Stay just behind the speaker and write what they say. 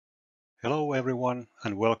Hello everyone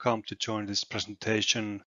and welcome to join this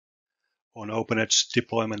presentation on OpenEdge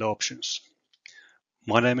deployment options.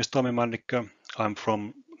 My name is Tomi Mannikko. I'm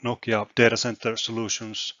from Nokia Data Center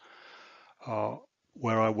Solutions,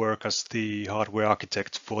 where I work as the hardware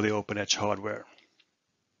architect for the OpenEdge hardware.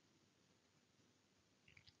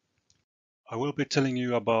 I will be telling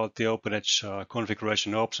you about the OpenEdge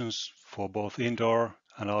configuration options for both indoor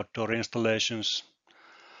and outdoor installations,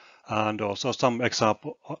 and also some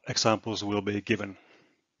examples will be given.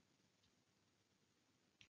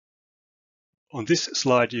 On this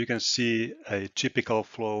slide, you can see a typical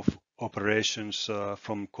flow of operations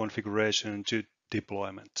from configuration to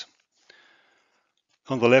deployment.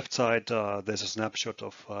 On the left side, there's a snapshot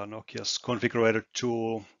of Nokia's configurator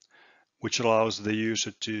tool, which allows the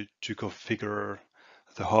user to configure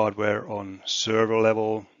the hardware on server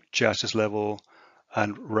level, chassis level,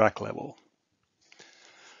 and rack level.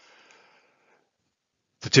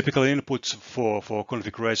 The typical inputs for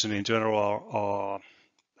configuration in general are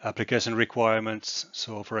application requirements.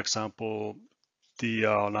 So, for example, the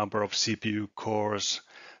number of CPU cores,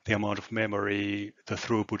 the amount of memory, the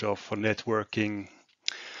throughput of networking,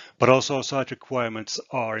 but also site requirements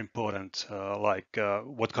are important, like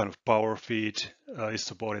what kind of power feed is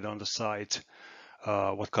supported on the site,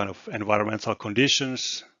 what kind of environmental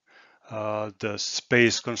conditions, the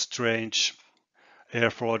space constraints,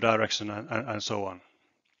 airflow direction, and so on.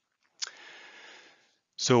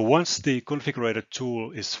 So once the configurator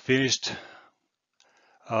tool is finished,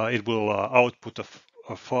 it will output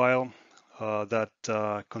a file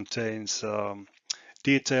that contains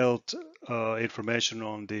detailed information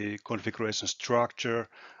on the configuration structure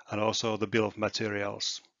and also the bill of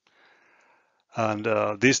materials. And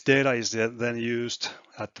this data is then used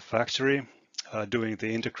at the factory doing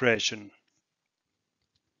the integration,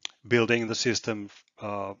 building the system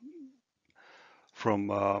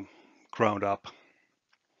from ground up.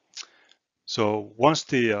 So once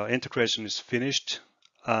the integration is finished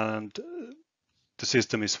and the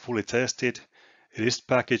system is fully tested, it is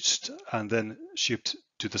packaged and then shipped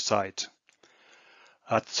to the site.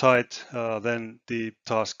 At site, then the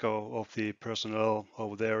task of the personnel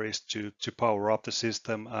over there is to power up the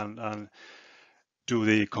system and do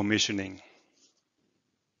the commissioning.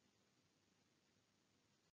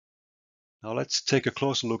 Now let's take a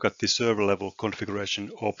closer look at the server level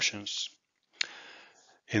configuration options.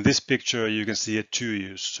 In this picture, you can see a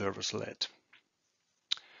 2-use server sled.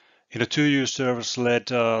 In a 2-use server sled,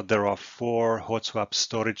 there are 4 hot swap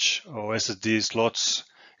storage or SSD slots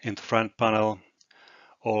in the front panel,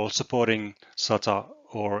 all supporting SATA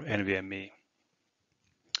or NVMe.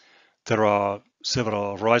 There are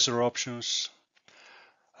several riser options.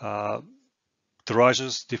 The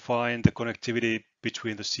risers define the connectivity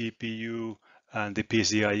between the CPU and the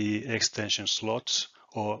PCIe extension slots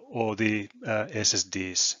or the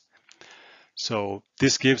SSDs. So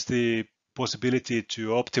this gives the possibility to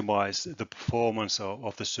optimize the performance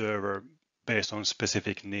of the server based on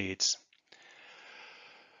specific needs.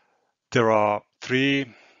 There are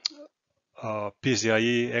 3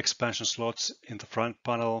 PCIe expansion slots in the front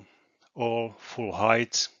panel, all full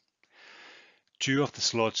height. 2 of the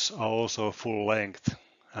slots are also full length,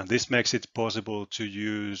 and this makes it possible to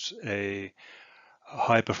use a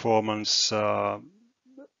high performance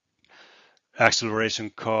acceleration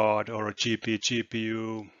card or a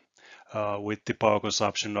GPU with the power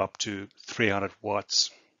consumption up to 300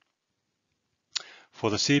 watts. For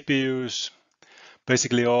the CPUs,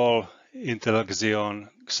 basically all Intel Xeon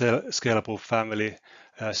scalable family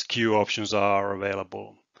SKU options are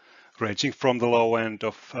available, ranging from the low end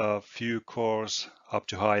of a few cores up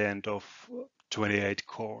to high end of 28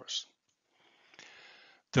 cores.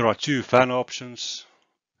 There are 2 fan options,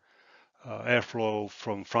 airflow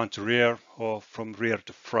from front to rear or from rear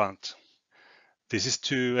to front. This is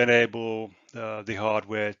to enable the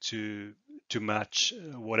hardware to match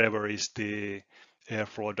whatever is the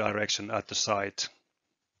airflow direction at the site.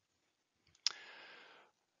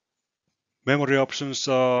 Memory options,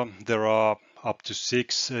 there are up to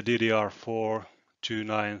 6 DDR4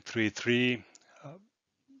 2933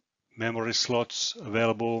 memory slots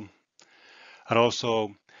available, and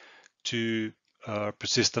also 2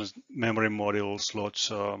 persistent memory module slots,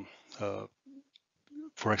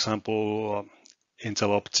 for example,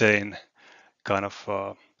 Intel Optane kind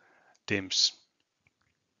of DIMMs.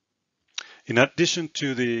 In addition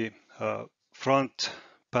to the front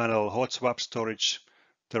panel hot swap storage,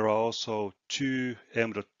 there are also 2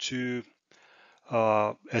 M.2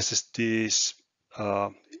 SSDs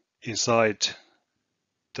inside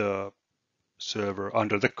the server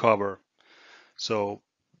under the cover. So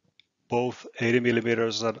both 80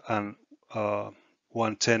 millimeters and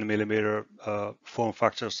 110mm form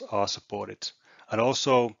factors are supported, and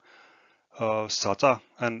also SATA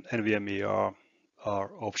and NVMe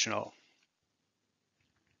are optional.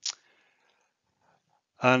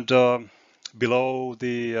 And below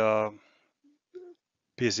the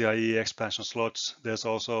PCIe expansion slots, there's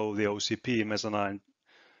also the OCP mezzanine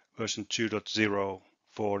version 2.0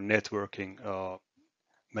 for networking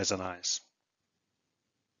mezzanines.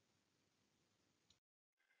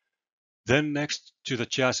 Then next to the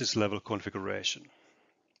chassis level configuration.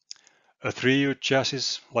 A 3U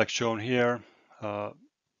chassis, like shown here,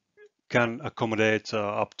 can accommodate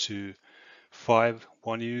up to 5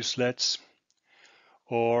 1U sleds,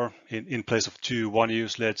 or in place of 2 1U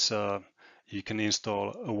sleds, you can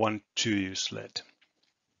install a 1 2U sled.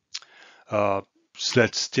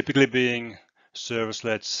 Sleds typically being server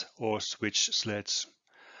sleds or switch sleds,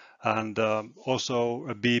 and also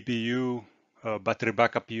a BBU battery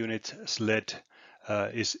backup unit sled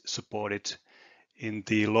is supported in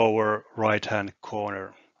the lower right hand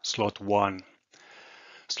corner, slot 1.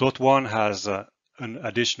 Slot 1 has an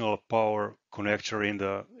additional power connector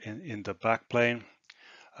in the backplane,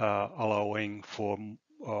 allowing for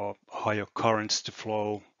higher currents to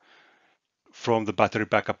flow from the battery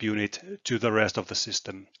backup unit to the rest of the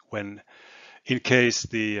system when in case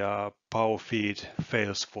the power feed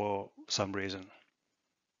fails for some reason.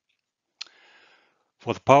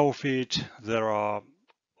 For the power feed, there are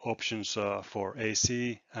options for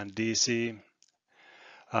AC and DC,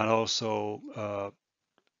 and also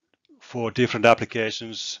for different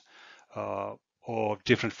applications or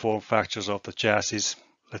different form factors of the chassis,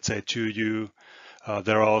 let's say 2U,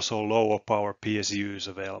 there are also lower power PSUs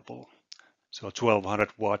available. So 1200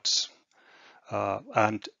 watts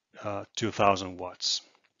and 2000 watts.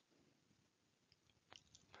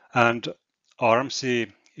 And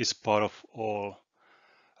RMC is part of all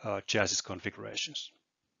chassis configurations.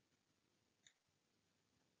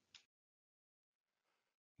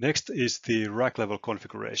 Next is the rack level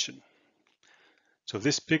configuration. So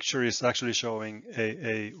this picture is actually showing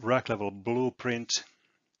a rack level blueprint.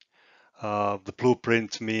 The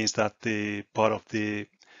blueprint means that the part of the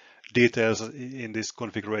details in these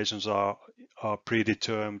configurations are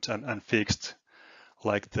predetermined and fixed,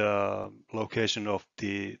 like the location of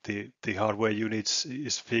the hardware units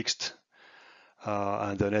is fixed,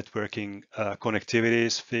 and the networking connectivity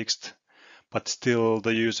is fixed, but still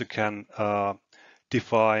the user can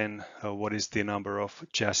define what is the number of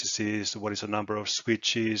chassis, what is the number of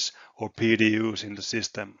switches or PDUs in the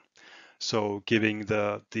system. So giving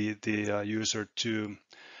the user to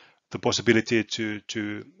the possibility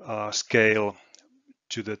to scale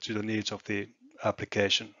to the needs of the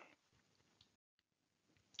application.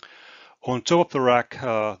 On top of the rack,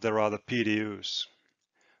 there are the PDUs.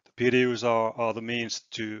 The PDUs are the means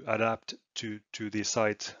to adapt to the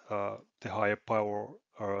site, the higher power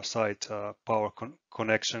site power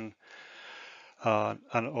connection,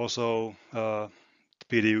 and also the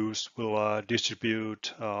PDUs will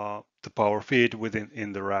distribute the power feed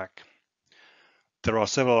within the rack. There are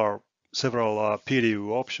several PDU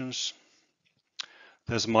options.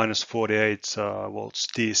 There's minus 48 volts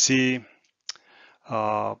DC,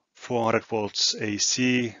 400 volts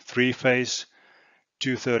AC 3-phase,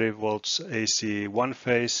 230 volts AC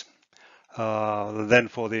 1-phase. Then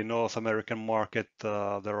for the North American market,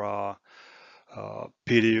 there are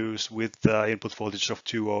PDUs with input voltage of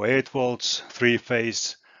 208 volts,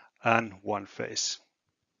 3-phase and 1-phase.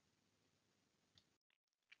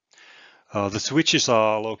 The switches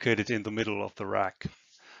are located in the middle of the rack.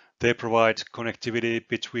 They provide connectivity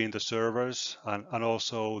between the servers and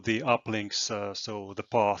also the uplinks, so the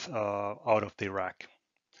path out of the rack.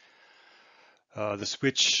 The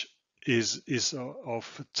switch is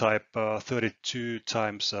of type 32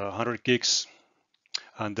 times 100 gigs,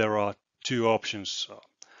 and there are two options,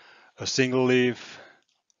 a single leaf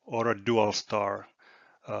or a dual star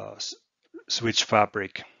switch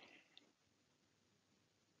fabric.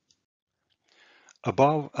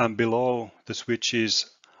 Above and below the switches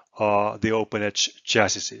are the open edge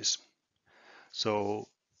chassis. So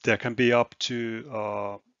there can be up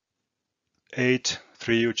to 8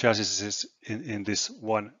 3U chassis in this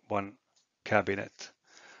one cabinet.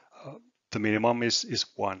 The minimum is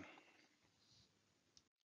 1.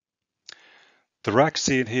 The rack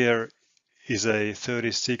seen here is a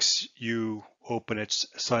 36U open edge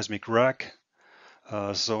seismic rack,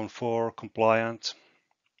 Zone 4 compliant,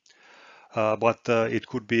 but it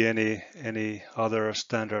could be any other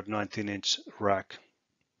standard 19-inch rack.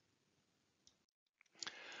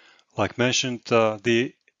 Like mentioned,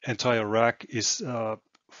 the entire rack is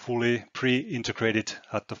fully pre-integrated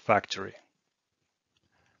at the factory.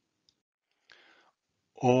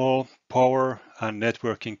 All power and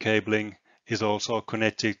networking cabling is also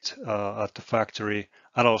connected at the factory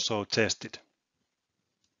and also tested.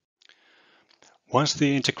 Once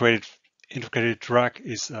the integrated rack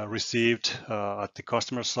is received at the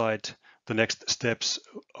customer site, the next steps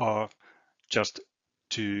are just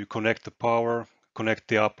to connect the power, connect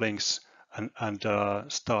the uplinks,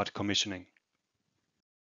 and start commissioning.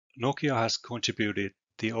 Nokia has contributed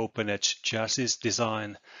the Open Edge chassis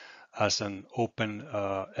design as an open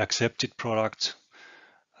accepted product.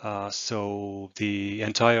 So the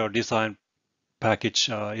entire design package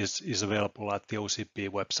is available at the OCP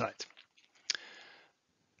website.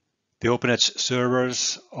 The Open Edge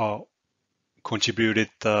servers are contributed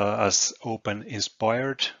as open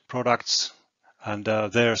inspired products, and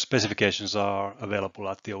their specifications are available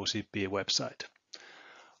at the OCP website.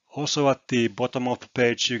 Also at the bottom of the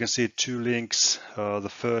page you can see two links, the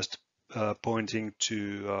first pointing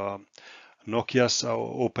to Nokia's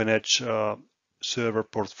Open Edge server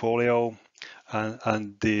portfolio,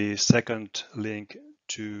 and the second link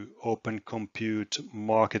to Open Compute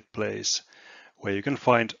Marketplace, where you can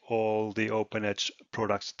find all the Open Edge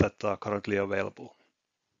products that are currently available.